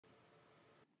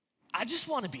I just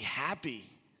want to be happy.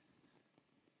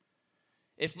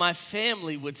 If my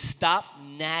family would stop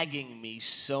nagging me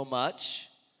so much,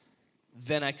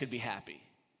 then I could be happy.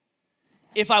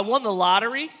 If I won the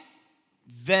lottery,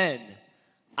 then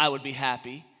I would be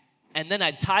happy, and then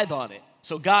I'd tithe on it.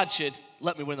 So God should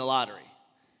let me win the lottery.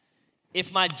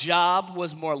 If my job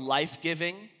was more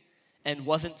life-giving and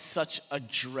wasn't such a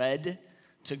dread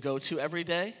to go to every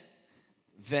day,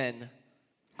 then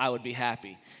I would be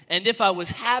happy. And if I was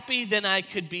happy, then I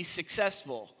could be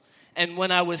successful. And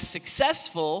when I was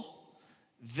successful,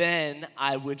 then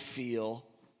I would feel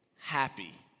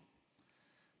happy.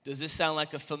 Does this sound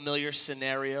like a familiar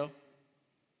scenario?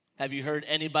 Have you heard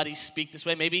anybody speak this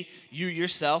way? Maybe you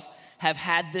yourself have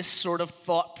had this sort of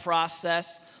thought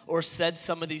process or said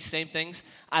some of these same things.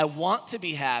 I want to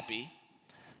be happy,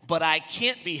 but I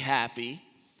can't be happy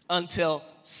until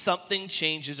something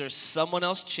changes or someone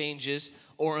else changes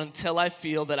or until I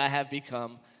feel that I have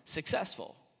become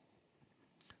successful.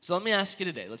 So let me ask you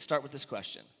today, let's start with this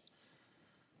question.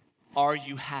 Are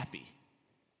you happy?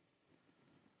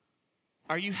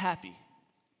 Are you happy?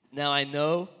 Now, I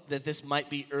know that this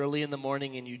might be early in the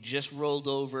morning and you just rolled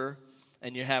over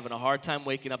and you're having a hard time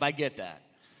waking up. I get that.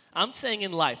 I'm saying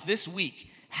in life, this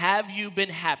week, have you been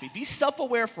happy? Be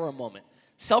self-aware for a moment.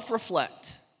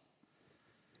 Self-reflect.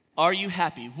 Are you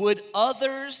happy? Would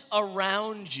others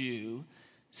around you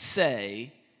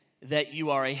say that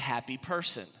you are a happy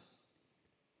person?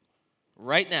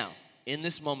 Right now, in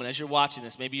this moment, as you're watching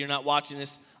this, maybe you're not watching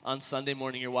this on Sunday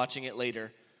morning, you're watching it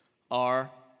later. Are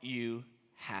you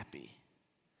happy?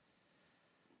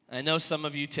 I know some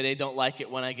of you today don't like it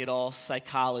when I get all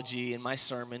psychology in my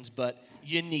sermons, but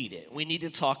you need it. We need to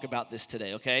talk about this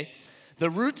today, okay? The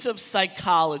roots of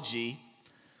psychology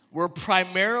were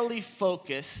primarily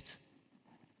focused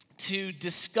to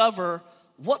discover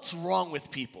what's wrong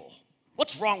with people.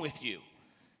 What's wrong with you?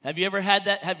 Have you ever had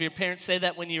that? Have your parents say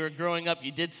that when you were growing up,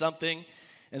 you did something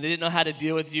and they didn't know how to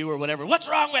deal with you or whatever? What's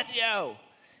wrong with you?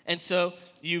 And so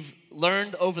you've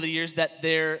learned over the years that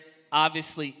there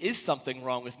obviously is something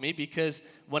wrong with me, because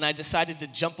when I decided to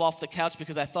jump off the couch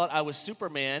because I thought I was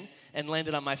Superman and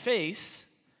landed on my face,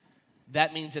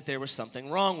 that means that there was something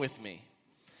wrong with me.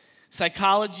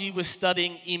 Psychology was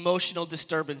studying emotional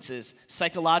disturbances,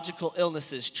 psychological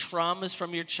illnesses, traumas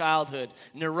from your childhood,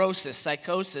 neurosis,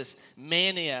 psychosis,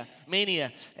 mania,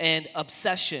 and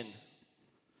obsession.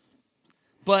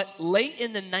 But late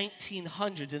in the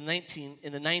 1900s, in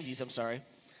the 90s,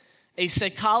 a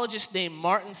psychologist named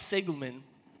Martin Seligman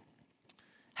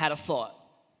had a thought.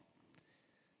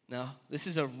 Now, this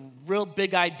is a real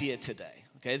big idea today,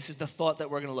 okay? This is the thought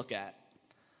that we're going to look at.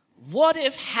 What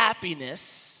if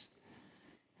happiness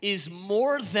is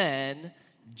more than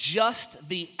just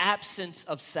the absence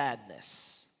of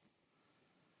sadness?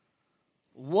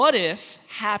 What if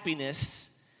happiness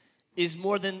is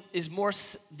more than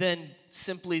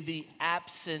simply the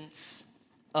absence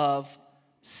of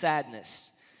sadness?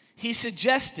 He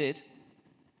suggested,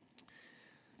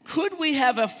 could we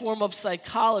have a form of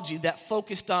psychology that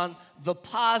focused on the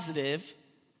positive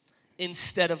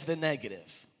instead of the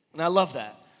negative? And I love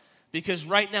that, because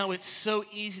right now it's so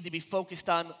easy to be focused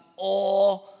on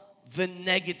all the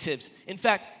negatives. In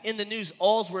fact, in the news,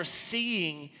 all we're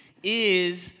seeing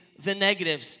is the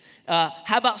negatives.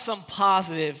 How about some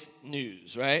positive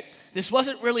news, right? This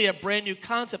wasn't really a brand new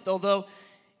concept, although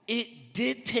it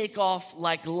did take off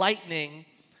like lightning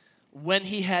when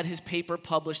he had his paper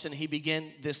published and he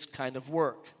began this kind of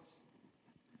work.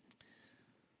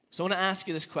 So I want to ask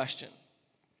you this question.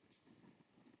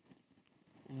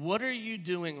 What are you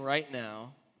doing right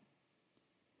now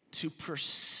to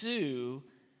pursue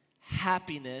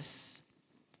happiness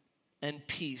and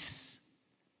peace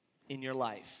in your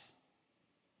life?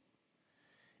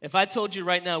 If I told you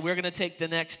right now we're going to take the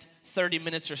next 30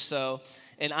 minutes or so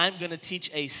and I'm going to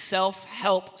teach a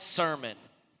self-help sermon.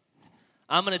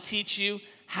 I'm going to teach you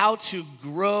how to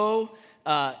grow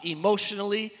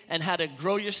emotionally and how to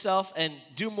grow yourself and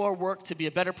do more work to be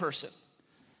a better person.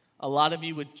 A lot of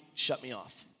you would shut me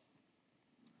off.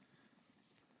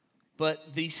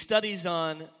 But the studies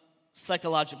on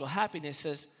psychological happiness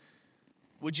says,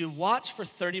 would you watch for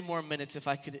 30 more minutes if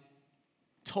I could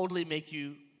totally make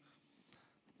you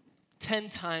 10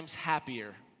 times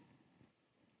happier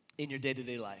in your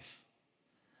day-to-day life?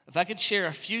 If I could share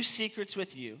a few secrets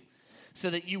with you so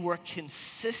that you were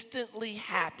consistently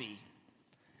happy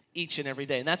each and every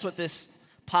day. And that's what this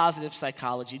positive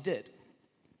psychology did.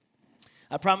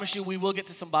 I promise you we will get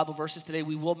to some Bible verses today.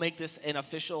 We will make this an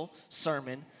official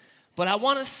sermon. But I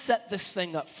want to set this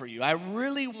thing up for you. I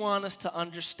really want us to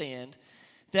understand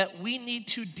that we need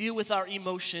to deal with our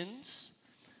emotions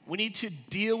We need to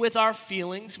deal with our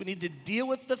feelings. We need to deal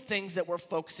with the things that we're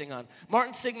focusing on.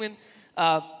 Martin Seligman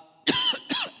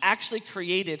actually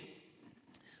created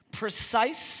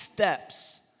precise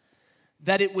steps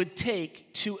that it would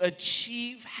take to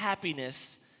achieve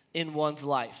happiness in one's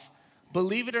life.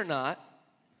 Believe it or not,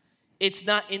 it's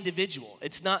not individual.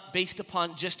 It's not based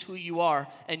upon just who you are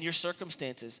and your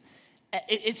circumstances.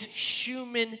 It's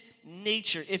human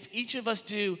nature. If each of us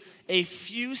do a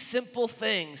few simple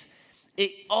things,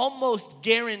 it almost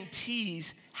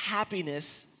guarantees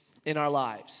happiness in our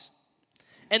lives.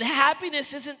 And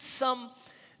happiness isn't some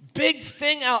big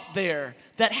thing out there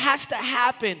that has to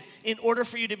happen in order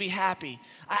for you to be happy.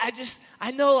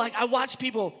 I know, like, I watch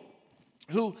people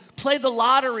who play the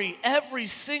lottery every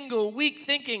single week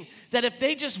thinking that if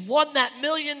they just won that $1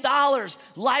 million,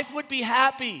 life would be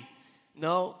happy.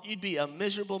 No, you'd be a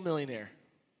miserable millionaire.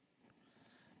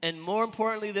 And more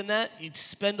importantly than that, you'd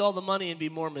spend all the money and be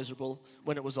more miserable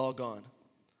when it was all gone.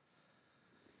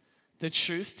 The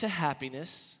truth to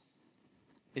happiness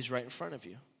is right in front of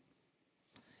you.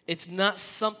 It's not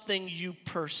something you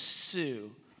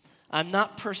pursue. I'm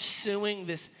not pursuing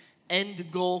this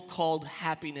end goal called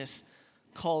happiness,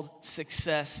 called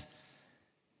success.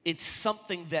 It's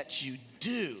something that you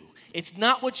do. It's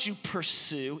not what you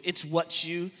pursue, it's what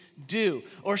you do.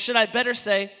 Or should I better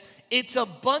say, it's a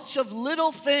bunch of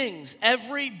little things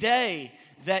every day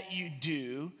that you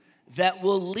do that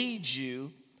will lead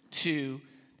you to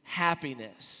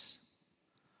happiness.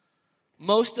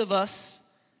 Most of us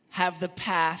have the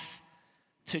path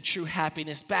to true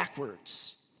happiness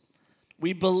backwards.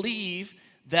 We believe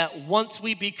that once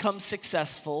we become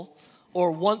successful,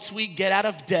 or once we get out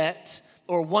of debt,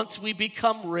 or once we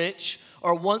become rich,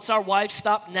 or once our wives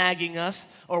stop nagging us,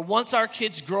 or once our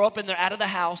kids grow up and they're out of the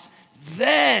house,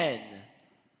 then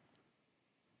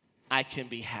I can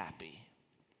be happy.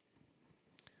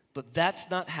 But that's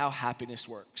not how happiness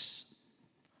works.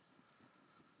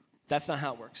 That's not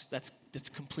how it works. That's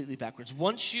completely backwards.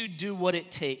 Once you do what it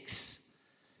takes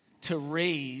to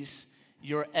raise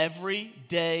your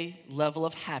everyday level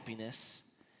of happiness,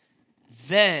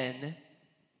 then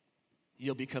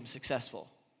you'll become successful.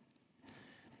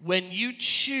 When you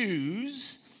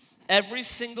choose every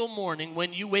single morning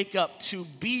when you wake up to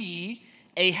be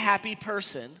a happy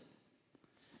person,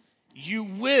 you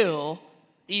will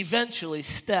eventually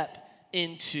step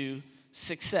into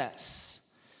success.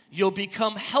 You'll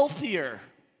become healthier.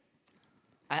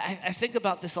 I think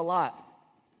about this a lot.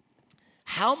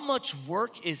 How much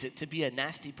work is it to be a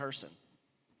nasty person?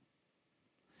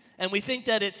 And we think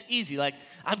that it's easy, like,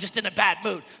 I'm just in a bad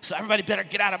mood, so everybody better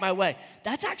get out of my way.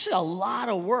 That's actually a lot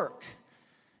of work.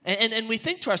 And we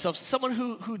think to ourselves, someone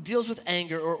who deals with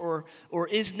anger or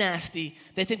is nasty,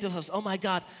 they think to themselves, oh my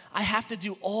God, I have to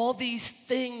do all these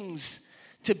things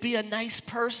to be a nice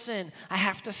person. I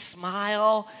have to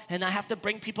smile, and I have to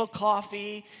bring people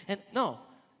coffee. And no,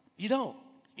 you don't.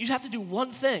 You have to do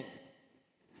one thing.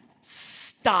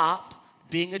 Stop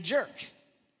being a jerk.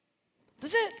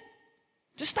 That's it.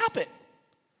 Just stop it.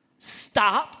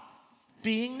 Stop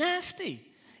being nasty.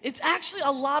 It's actually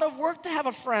a lot of work to have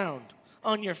a frown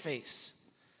on your face.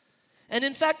 And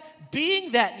in fact,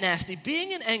 being that nasty,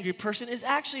 being an angry person is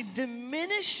actually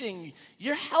diminishing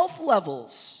your health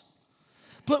levels.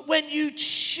 But when you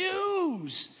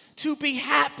choose to be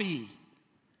happy,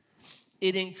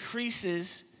 it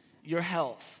increases your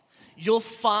health. You'll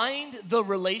find the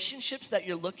relationships that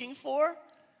you're looking for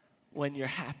when you're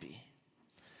happy.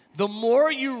 The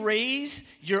more you raise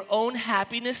your own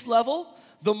happiness level,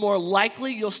 the more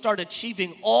likely you'll start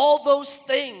achieving all those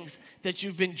things that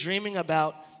you've been dreaming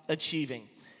about achieving.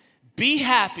 Be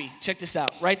happy. Check this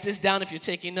out. Write this down if you're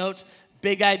taking notes.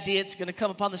 Big idea. It's going to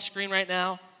come up on the screen right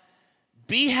now.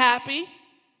 Be happy,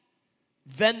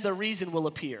 then the reason will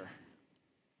appear.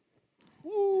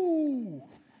 Woo.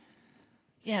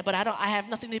 Yeah, but I have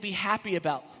nothing to be happy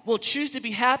about. Well, choose to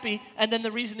be happy, and then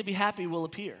the reason to be happy will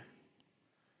appear.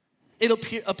 It'll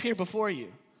appear before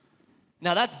you.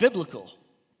 Now, that's biblical.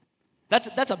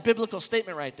 That's a biblical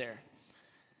statement right there.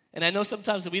 And I know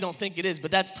sometimes that we don't think it is,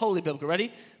 but that's totally biblical.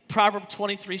 Ready? Proverbs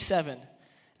 23:7.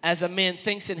 As a man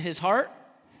thinks in his heart,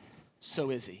 so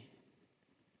is he.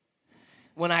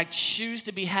 When I choose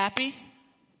to be happy,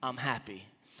 I'm happy.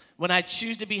 When I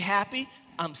choose to be happy,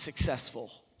 I'm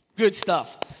successful. Good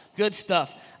stuff. Good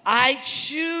stuff. I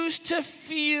choose to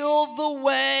feel the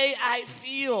way I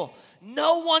feel.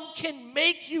 No one can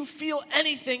make you feel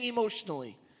anything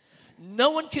emotionally.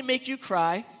 No one can make you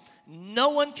cry. No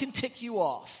one can tick you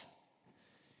off.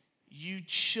 You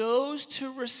chose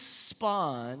to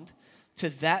respond to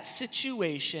that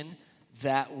situation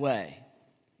that way.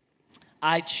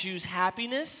 I choose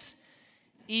happiness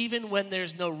even when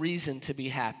there's no reason to be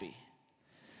happy.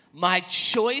 My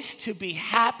choice to be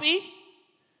happy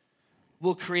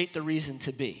will create the reason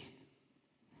to be.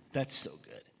 That's so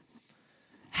good.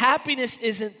 Happiness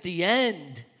isn't the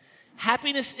end.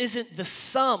 Happiness isn't the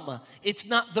sum. It's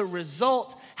not the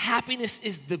result. Happiness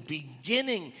is the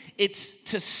beginning. It's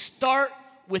to start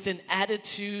with an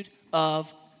attitude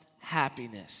of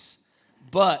happiness.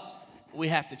 But we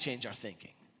have to change our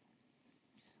thinking.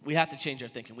 We have to change our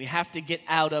thinking. We have to get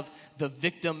out of the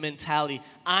victim mentality.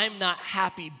 I'm not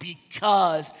happy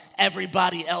because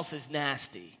everybody else is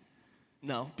nasty.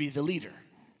 No, be the leader.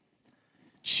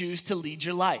 Choose to lead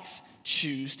your life.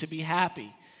 Choose to be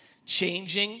happy.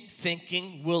 Changing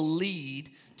thinking will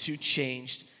lead to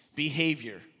changed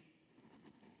behavior.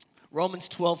 Romans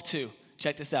 12:2.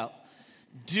 Check this out.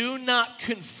 Do not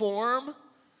conform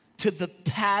to the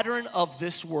pattern of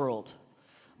this world,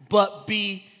 but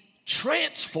be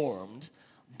transformed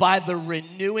by the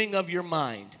renewing of your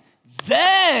mind.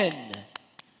 Then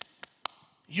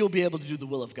you'll be able to do the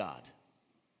will of God.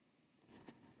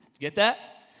 Get that?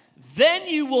 Then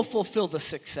you will fulfill the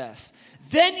success.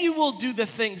 Then you will do the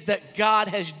things that God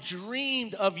has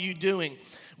dreamed of you doing.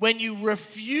 When you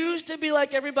refuse to be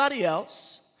like everybody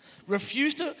else,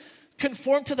 refuse to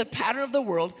conform to the pattern of the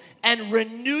world, and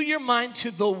renew your mind to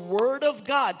the Word of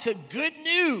God, to good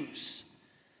news,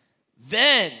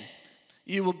 then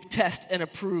you will test and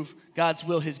approve God's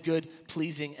will, His good,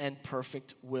 pleasing, and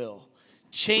perfect will.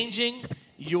 Changing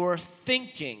your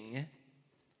thinking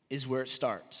is where it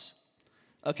starts.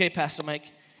 Okay, Pastor Mike,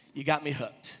 you got me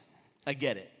hooked. I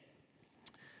get it.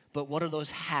 But what are those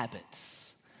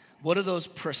habits? What are those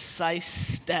precise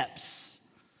steps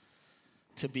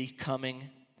to becoming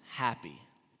happy?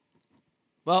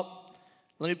 Well,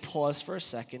 let me pause for a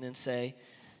second and say,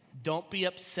 don't be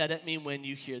upset at me when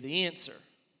you hear the answer.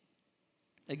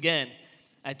 Again,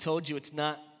 I told you it's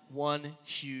not one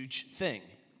huge thing.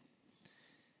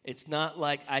 It's not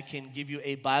like I can give you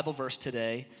a Bible verse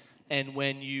today, and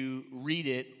when you read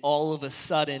it, all of a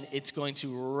sudden, it's going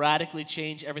to radically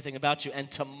change everything about you. And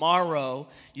tomorrow,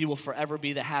 you will forever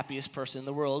be the happiest person in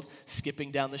the world,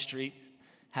 skipping down the street,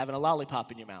 having a lollipop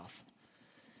in your mouth.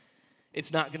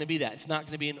 It's not going to be that. It's not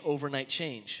going to be an overnight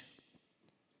change.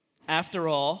 After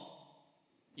all,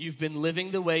 you've been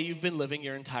living the way you've been living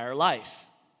your entire life.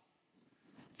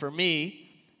 For me,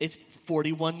 it's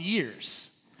 41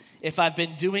 years. If I've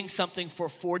been doing something for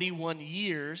 41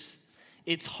 years,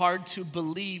 it's hard to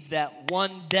believe that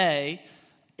one day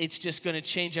it's just going to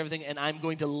change everything and I'm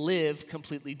going to live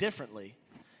completely differently.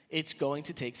 It's going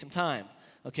to take some time.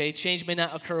 Okay, change may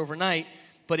not occur overnight,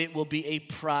 but it will be a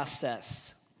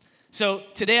process. So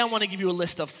today I want to give you a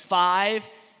list of 5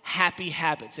 happy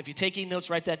habits. If you're taking notes,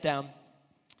 write that down.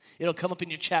 It'll come up in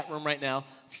your chat room right now.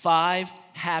 5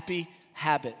 happy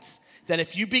habits that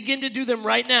if you begin to do them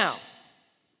right now,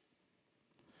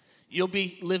 you'll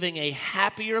be living a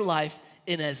happier life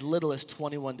in as little as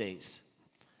 21 days.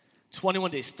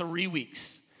 21 days, 3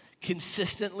 weeks,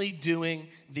 consistently doing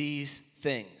these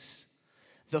things.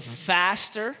 That's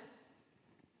faster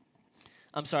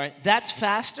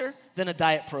than a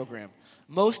diet program.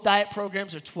 Most diet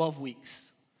programs are 12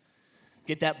 weeks.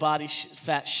 Get that body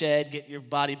fat shed, get your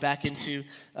body back into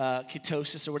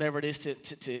ketosis or whatever it is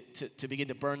to begin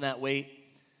to burn that weight.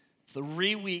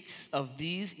 3 weeks of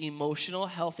these emotional,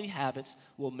 healthy habits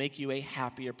will make you a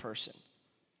happier person.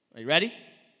 Are you ready?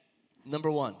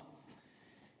 Number 1,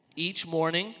 each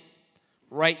morning,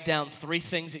 write down 3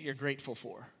 things that you're grateful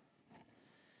for.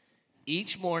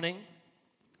 Each morning,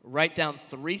 write down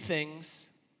 3 things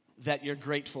that you're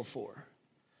grateful for.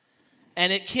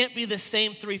 And it can't be the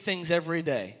same 3 things every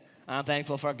day. I'm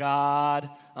thankful for God.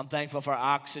 I'm thankful for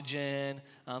oxygen.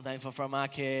 I'm thankful for my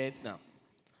kids. No.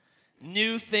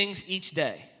 New things each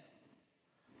day.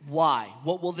 Why?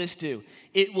 What will this do?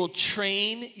 It will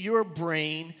train your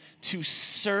brain to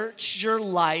search your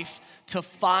life to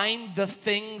find the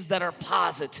things that are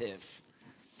positive.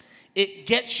 It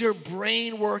gets your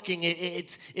brain working.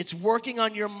 It's working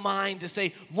on your mind to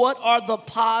say, what are the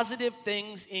positive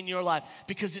things in your life?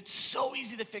 Because it's so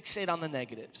easy to fixate on the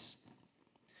negatives.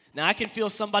 Now, I can feel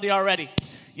somebody already.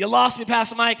 You lost me,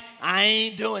 Pastor Mike. I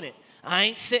ain't doing it. I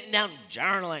ain't sitting down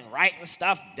journaling, writing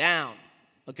stuff down.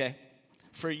 Okay,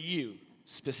 for you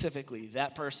specifically,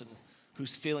 that person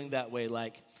who's feeling that way,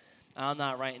 like, I'm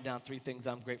not writing down 3 things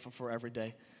I'm grateful for every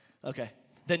day. Okay,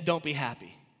 then don't be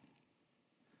happy.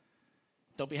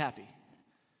 Don't be happy.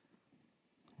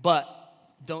 But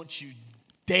don't you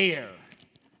dare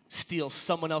steal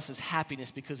someone else's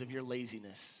happiness because of your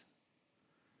laziness.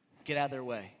 Get out of their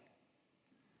way.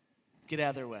 Get out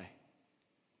of their way.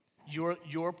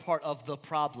 You're part of the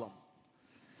problem.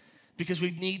 because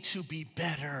we need to be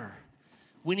better.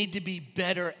 We need to be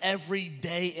better every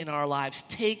day in our lives.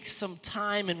 Take some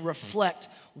time and reflect.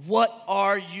 What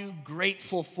are you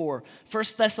grateful for?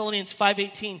 1 Thessalonians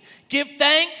 5:18, give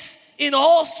thanks in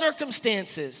all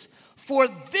circumstances, for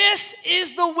this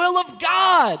is the will of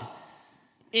God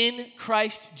in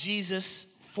Christ Jesus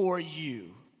for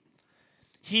you.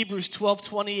 Hebrews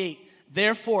 12:28,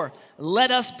 therefore, let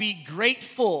us be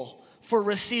grateful for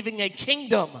receiving a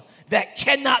kingdom that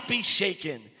cannot be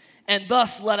shaken, and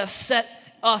thus let us set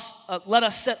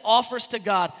offers to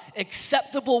God,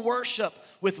 acceptable worship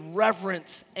with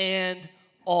reverence and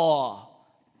awe.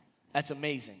 That's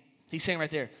amazing. He's saying right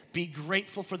there, be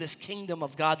grateful for this kingdom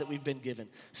of God that we've been given.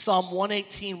 Psalm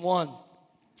 118:1.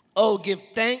 Oh, give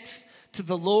thanks to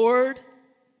the Lord,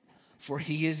 for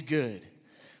he is good.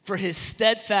 For his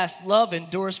steadfast love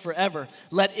endures forever.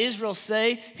 Let Israel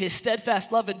say, his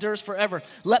steadfast love endures forever.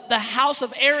 Let the house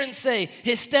of Aaron say,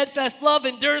 his steadfast love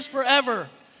endures forever.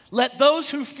 Let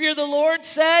those who fear the Lord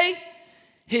say,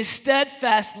 his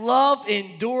steadfast love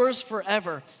endures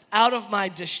forever. Out of my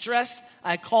distress,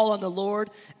 I call on the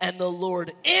Lord, and the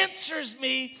Lord answers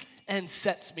me and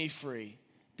sets me free.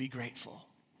 Be grateful.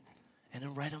 And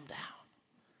then write them down.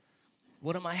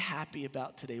 What am I happy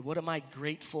about today? What am I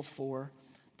grateful for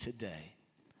today?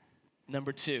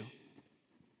 Number 2,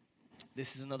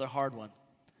 this is another hard one.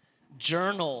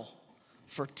 Journal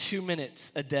for 2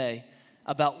 minutes a day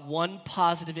about one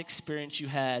positive experience you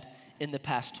had in the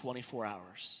past 24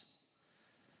 hours.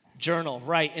 Journal,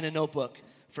 write in a notebook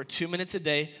for 2 minutes a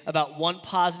day about one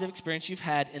positive experience you've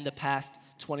had in the past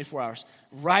 24 hours.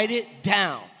 Write it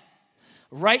down.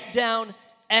 Write down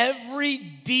every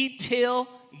detail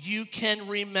you can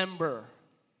remember.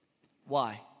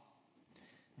 Why?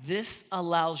 This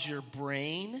allows your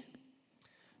brain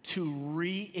to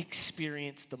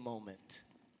re-experience the moment.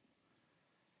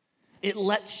 It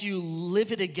lets you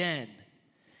live it again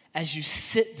as you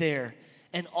sit there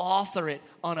and author it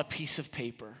on a piece of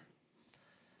paper.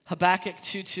 Habakkuk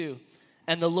 2:2,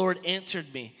 and the Lord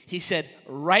answered me. He said,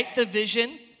 write the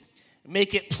vision,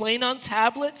 make it plain on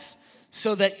tablets,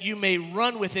 so that you may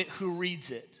run with it who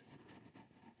reads it.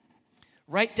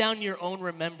 Write down your own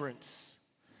remembrance.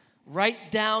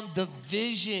 Write down the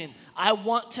vision. I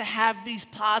want to have these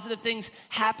positive things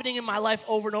happening in my life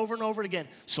over and over and over again.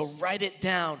 So write it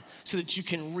down so that you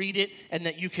can read it and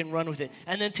that you can run with it.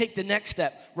 And then take the next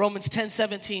step. Romans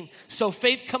 10:17. So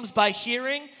faith comes by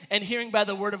hearing, and hearing by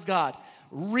the word of God.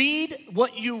 Read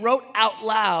what you wrote out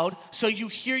loud so you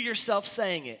hear yourself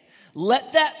saying it.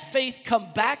 Let that faith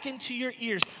come back into your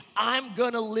ears. I'm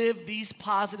going to live these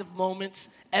positive moments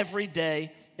every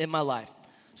day in my life.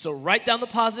 So write down the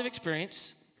positive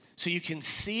experience so you can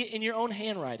see it in your own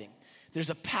handwriting. There's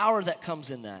a power that comes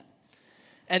in that.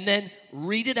 And then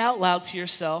read it out loud to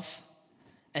yourself,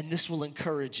 and this will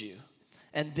encourage you.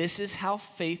 And this is how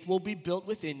faith will be built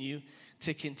within you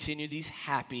to continue these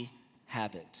happy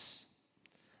habits.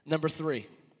 Number 3,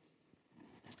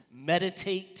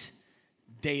 meditate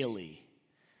daily.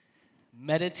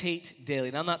 Meditate daily.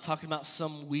 And I'm not talking about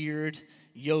some weird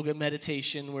yoga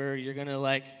meditation where you're going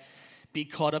to be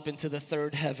caught up into the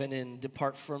third heaven and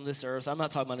depart from this earth. I'm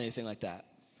not talking about anything like that.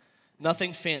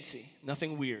 Nothing fancy,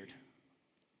 nothing weird.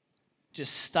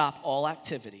 Just stop all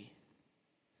activity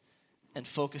and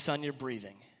focus on your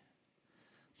breathing.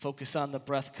 Focus on the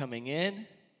breath coming in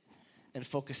and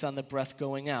focus on the breath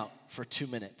going out for 2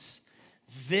 minutes.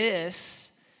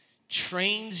 This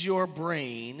trains your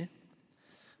brain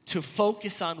to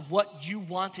focus on what you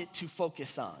want it to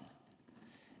focus on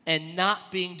and not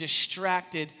being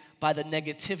distracted by the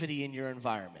negativity in your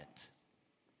environment.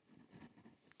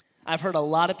 I've heard a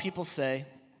lot of people say,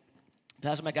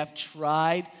 Pastor Mike, I've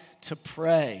tried to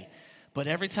pray, but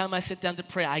every time I sit down to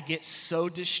pray, I get so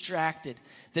distracted.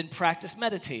 Then practice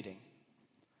meditating.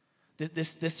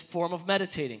 This form of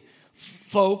meditating.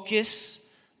 Focus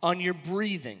on your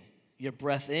breathing, your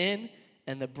breath in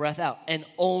and the breath out, and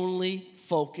only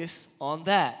focus on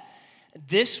that.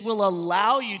 This will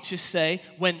allow you to say,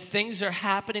 when things are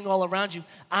happening all around you,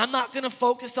 I'm not going to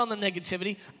focus on the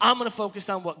negativity. I'm going to focus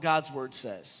on what God's word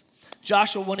says.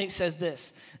 Joshua 1:8 says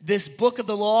this book of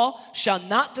the law shall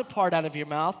not depart out of your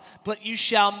mouth, but you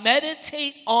shall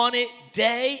meditate on it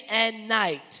day and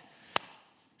night,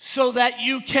 so that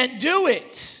you can do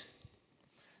it.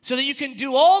 So that you can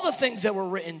do all the things that were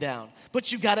written down.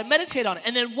 But you got to meditate on it.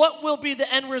 And then what will be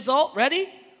the end result? Ready?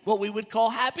 What we would call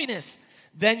happiness.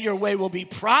 Then your way will be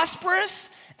prosperous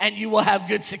and you will have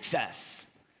good success.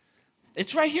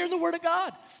 It's right here in the Word of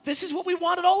God. This is what we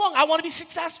wanted all along. I want to be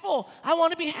successful. I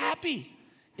want to be happy.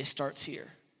 It starts here.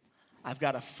 I've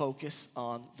got to focus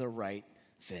on the right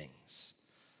things.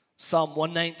 Psalm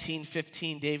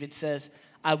 119:15, David says,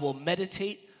 I will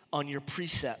meditate on your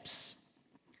precepts,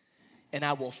 and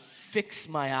I will fix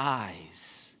my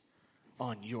eyes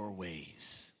on your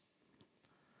ways.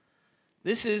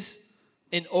 This is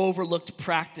an overlooked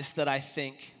practice that I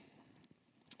think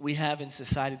we have in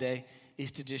society today, is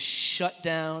to just shut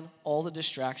down all the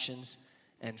distractions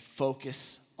and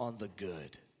focus on the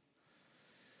good.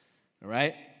 All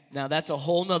right? Now, that's a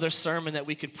whole nother sermon that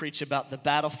we could preach about the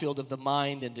battlefield of the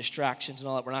mind and distractions and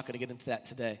all that. We're not going to get into that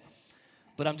today.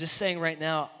 But I'm just saying right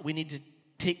now, we need to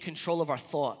take control of our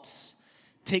thoughts,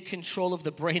 take control of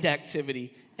the brain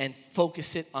activity, and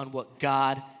focus it on what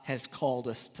God has called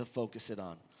us to focus it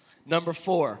on. Number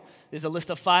 4, there's a list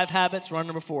of 5 habits. We're on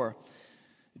number 4.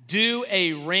 Do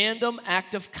a random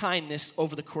act of kindness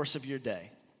over the course of your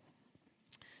day.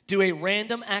 Do a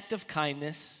random act of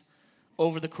kindness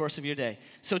over the course of your day.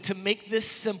 So to make this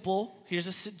simple, here's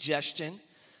a suggestion.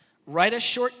 Write a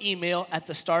short email at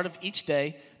the start of each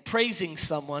day praising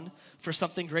someone for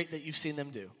something great that you've seen them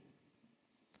do.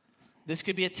 This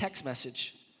could be a text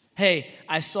message. Hey,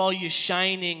 I saw you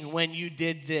shining when you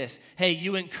did this. Hey,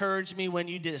 you encouraged me when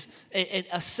you did this.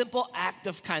 A simple act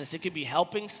of kindness. It could be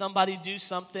helping somebody do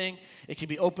something. It could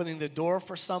be opening the door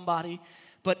for somebody.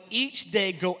 But each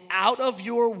day, go out of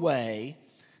your way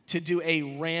to do a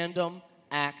random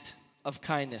act of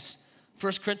kindness.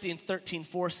 1 Corinthians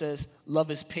 13:4 says,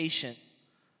 love is patient.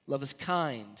 Love is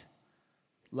kind.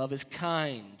 Love is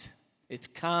kind. It's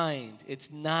kind.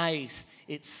 It's nice.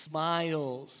 It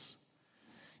smiles.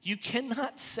 You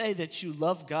cannot say that you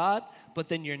love God, but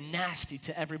then you're nasty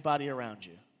to everybody around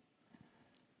you.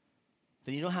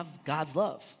 Then you don't have God's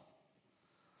love.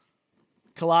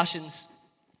 Colossians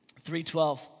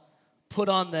 3:12, put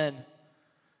on then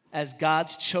as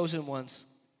God's chosen ones,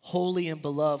 holy and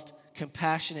beloved,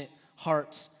 compassionate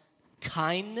hearts,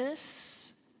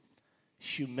 kindness,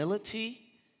 humility,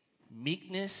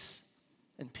 meekness,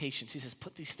 and patience. He says,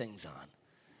 put these things on.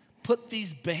 Put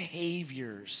these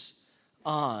behaviors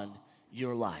on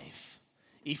your life.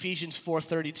 Ephesians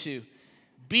 4:32,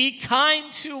 be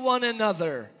kind to one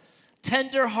another,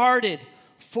 tender-hearted,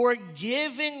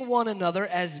 forgiving one another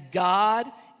as God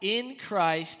in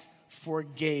Christ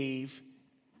forgave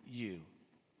you.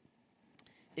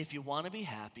 If you want to be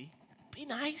happy, be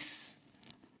nice.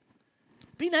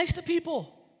 Be nice to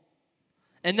people.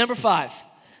 And number 5,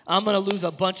 I'm going to lose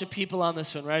a bunch of people on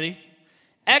this one. Ready?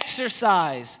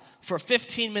 Exercise for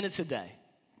 15 minutes a day.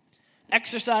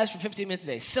 Exercise for 15 minutes a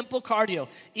day. Simple cardio.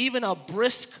 Even a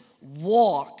brisk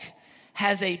walk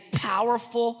has a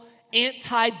powerful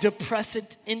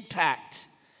antidepressant impact.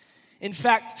 In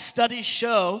fact, studies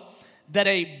show that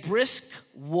a brisk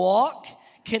walk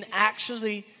can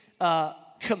actually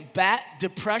combat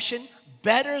depression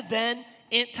better than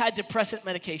antidepressant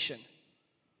medication.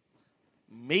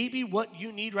 Maybe what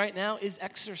you need right now is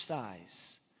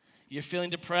exercise. You're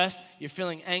feeling depressed, you're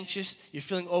feeling anxious, you're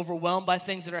feeling overwhelmed by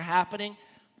things that are happening.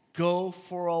 Go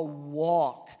for a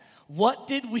walk. What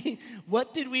did we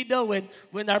know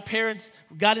when our parents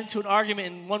got into an argument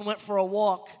and one went for a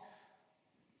walk?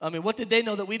 I mean, what did they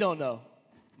know that we don't know?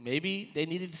 Maybe they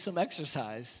needed some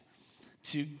exercise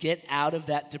to get out of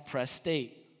that depressed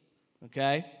state,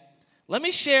 okay? Let me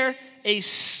share a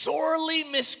sorely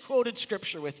misquoted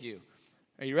scripture with you.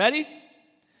 Are you ready?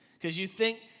 Because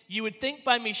you would think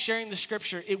by me sharing the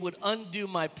scripture, it would undo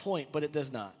my point, but it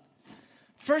does not.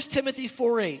 1 Timothy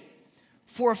 4:8,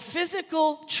 for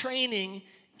physical training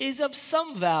is of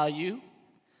some value,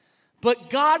 but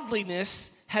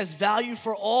godliness has value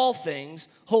for all things,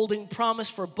 holding promise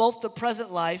for both the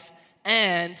present life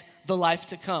and the life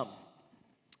to come.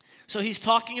 So he's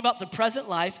talking about the present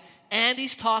life, and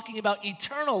he's talking about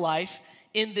eternal life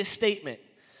in this statement.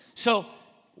 So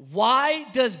why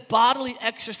does bodily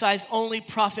exercise only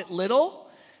profit little?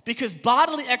 Because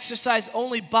bodily exercise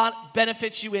only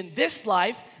benefits you in this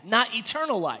life, not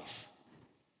eternal life.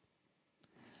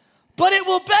 But it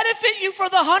will benefit you for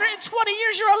the 120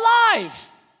 years you're alive.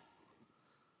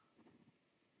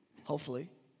 Hopefully.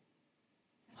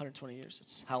 120 years,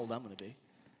 that's how old I'm going to be.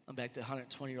 I'm back to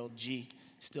 120-year-old G,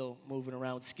 still moving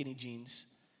around with skinny jeans,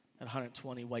 at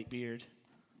 120, white beard,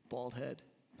 bald head.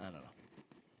 I don't know.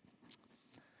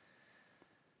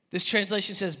 This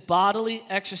translation says bodily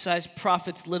exercise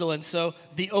profits little. And so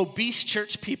the obese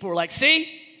church people were like,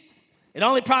 see, it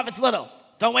only profits little.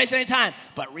 Don't waste any time,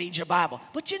 but read your Bible.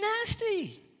 But you're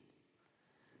nasty.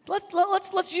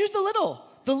 Let's use the little.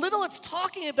 The little it's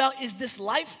talking about is this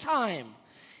lifetime.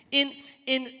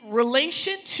 In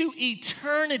relation to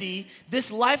eternity,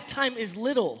 this lifetime is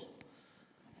little.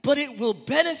 But it will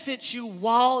benefit you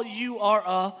while you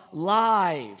are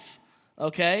alive.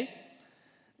 Okay?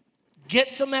 Get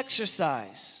some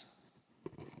exercise.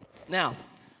 Now,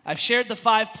 I've shared the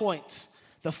 5 points,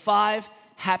 the 5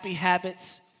 happy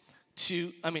habits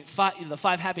the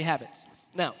 5 happy habits.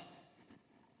 Now,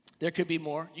 there could be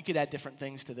more. You could add different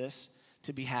things to this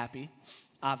to be happy,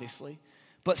 obviously.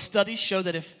 But studies show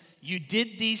that if you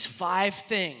did these 5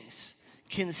 things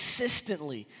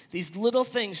consistently, these little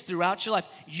things throughout your life,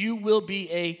 you will be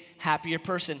a happier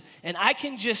person. And I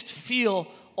can just feel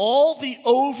all the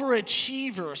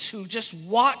overachievers who just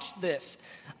watch this.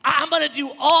 I'm going to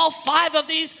do all 5 of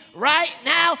these right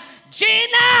now.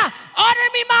 Gina, order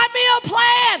me my meal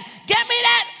plan. Get me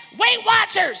that Weight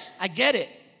Watchers. I get it.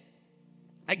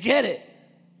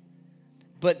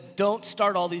 But don't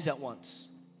start all these at once.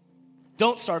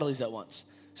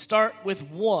 Start with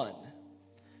 1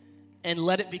 and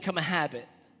let it become a habit.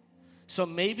 So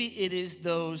maybe it is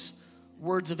those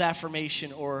words of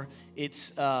affirmation, or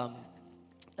it's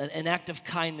an act of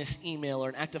kindness email or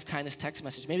an act of kindness text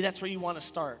message. Maybe that's where you want to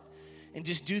start. And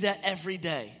just do that every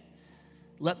day.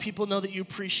 Let people know that you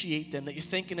appreciate them, that you're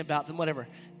thinking about them, whatever,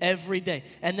 every day.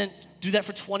 And then do that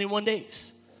for 21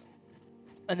 days.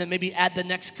 And then maybe add the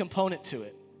next component to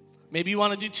it. Maybe you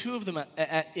want to do 2 of them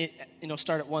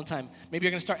start at one time. Maybe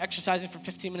you're going to start exercising for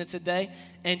 15 minutes a day,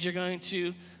 and you're going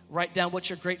to write down what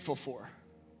you're grateful for.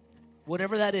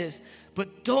 Whatever that is.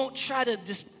 But don't try to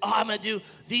just, I'm going to do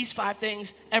these 5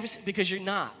 things because you're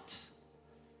not.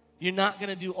 You're not going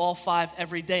to do all 5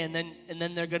 every day, and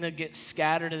then they're going to get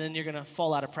scattered, and then you're going to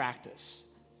fall out of practice.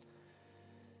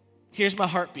 Here's my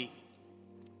heartbeat.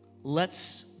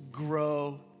 Let's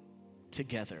grow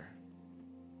together.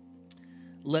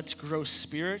 Let's grow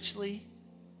spiritually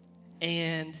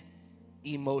and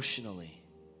emotionally.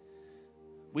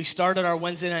 We started our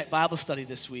Wednesday night Bible study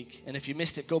this week, and if you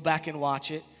missed it, go back and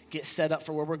watch it. Get set up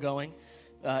for where we're going.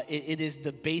 It is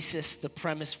the basis, the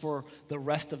premise for the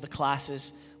rest of the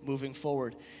classes moving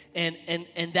forward. And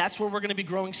that's where we're going to be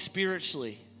growing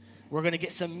spiritually. We're going to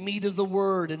get some meat of the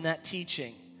word in that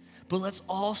teaching. But let's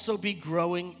also be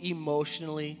growing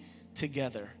emotionally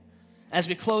together. As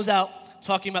we close out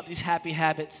talking about these happy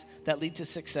habits that lead to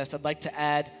success, I'd like to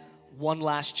add one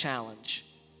last challenge.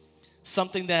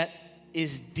 Something that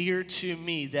is dear to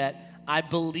me that I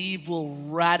believe will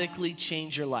radically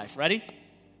change your life. Ready?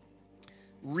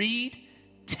 Read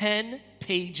 10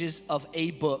 pages of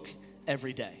a book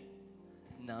every day.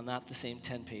 No, not the same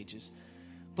 10 pages.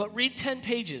 But read 10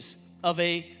 pages of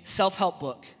a self-help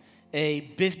book, a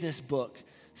business book.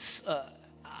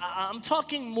 I'm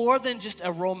talking more than just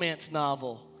a romance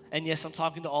novel. And yes, I'm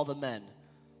talking to all the men.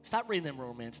 Stop reading them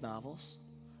romance novels.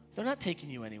 They're not taking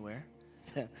you anywhere.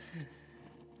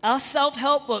 A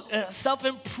self-help book, a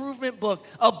self-improvement book,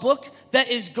 a book that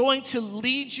is going to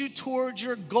lead you towards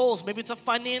your goals. Maybe it's a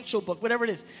financial book, whatever it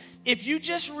is. If you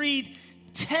just read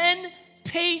 10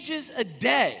 pages a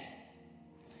day,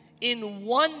 in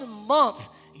 1 month,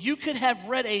 you could have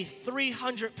read a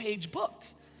 300-page book,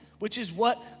 which is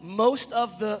what most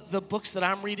of the books that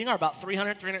I'm reading are, about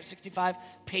 300, 365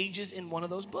 pages in one of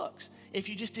those books. If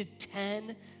you just did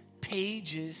 10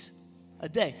 pages a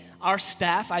day. Our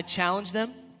staff, I challenged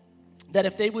them that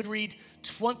if they would read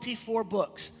 24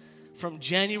 books from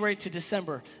January to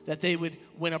December, that they would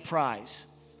win a prize.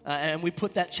 And we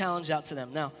put that challenge out to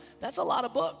them. Now, that's a lot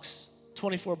of books,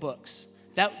 24 books.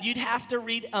 That you'd have to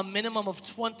read a minimum of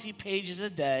 20 pages a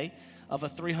day of a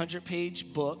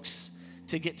 300-page books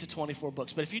to get to 24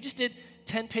 books. But if you just did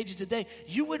 10 pages a day,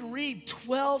 you would read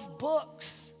 12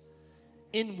 books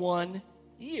in 1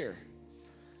 year.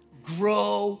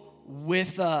 Grow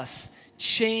with us.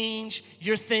 Change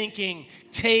your thinking.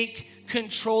 Take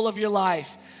control of your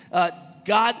life.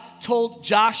 God told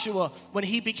Joshua when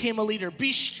he became a leader,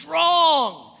 be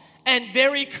strong and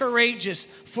very courageous,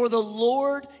 for the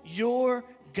Lord your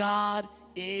God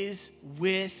is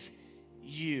with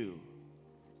you.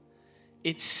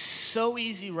 It's so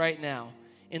easy right now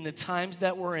in the times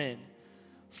that we're in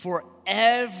for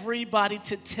everybody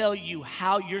to tell you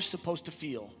how you're supposed to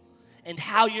feel and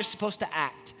how you're supposed to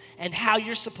act and how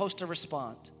you're supposed to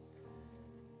respond.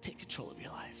 Take control of your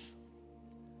life.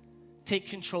 Take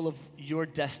control of your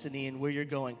destiny and where you're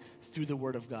going through the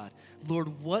Word of God.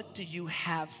 Lord, what do you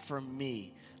have for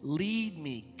me? Lead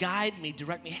me, guide me,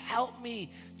 direct me, help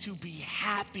me to be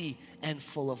happy and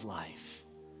full of life.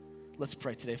 Let's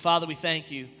pray today. Father, we thank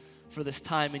you for this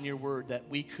time in your word that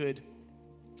we could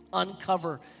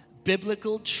uncover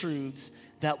biblical truths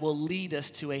that will lead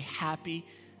us to a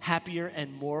happier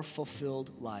and more fulfilled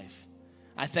life.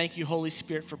 I thank you, Holy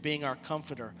Spirit, for being our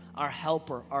comforter, our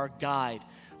helper, our guide.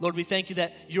 Lord, we thank you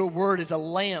that your word is a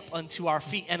lamp unto our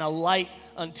feet and a light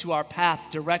unto our path,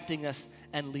 directing us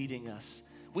and leading us.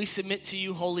 We submit to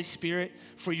you, Holy Spirit,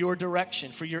 for your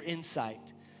direction, for your insight.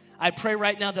 I pray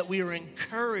right now that we are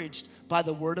encouraged by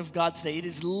the word of God today. It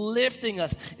is lifting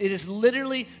us. It is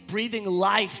literally breathing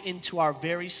life into our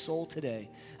very soul today.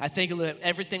 I thank you that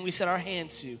everything we set our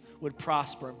hands to would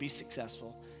prosper and be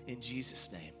successful. In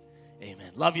Jesus' name,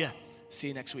 amen. Love you. See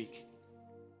you next week.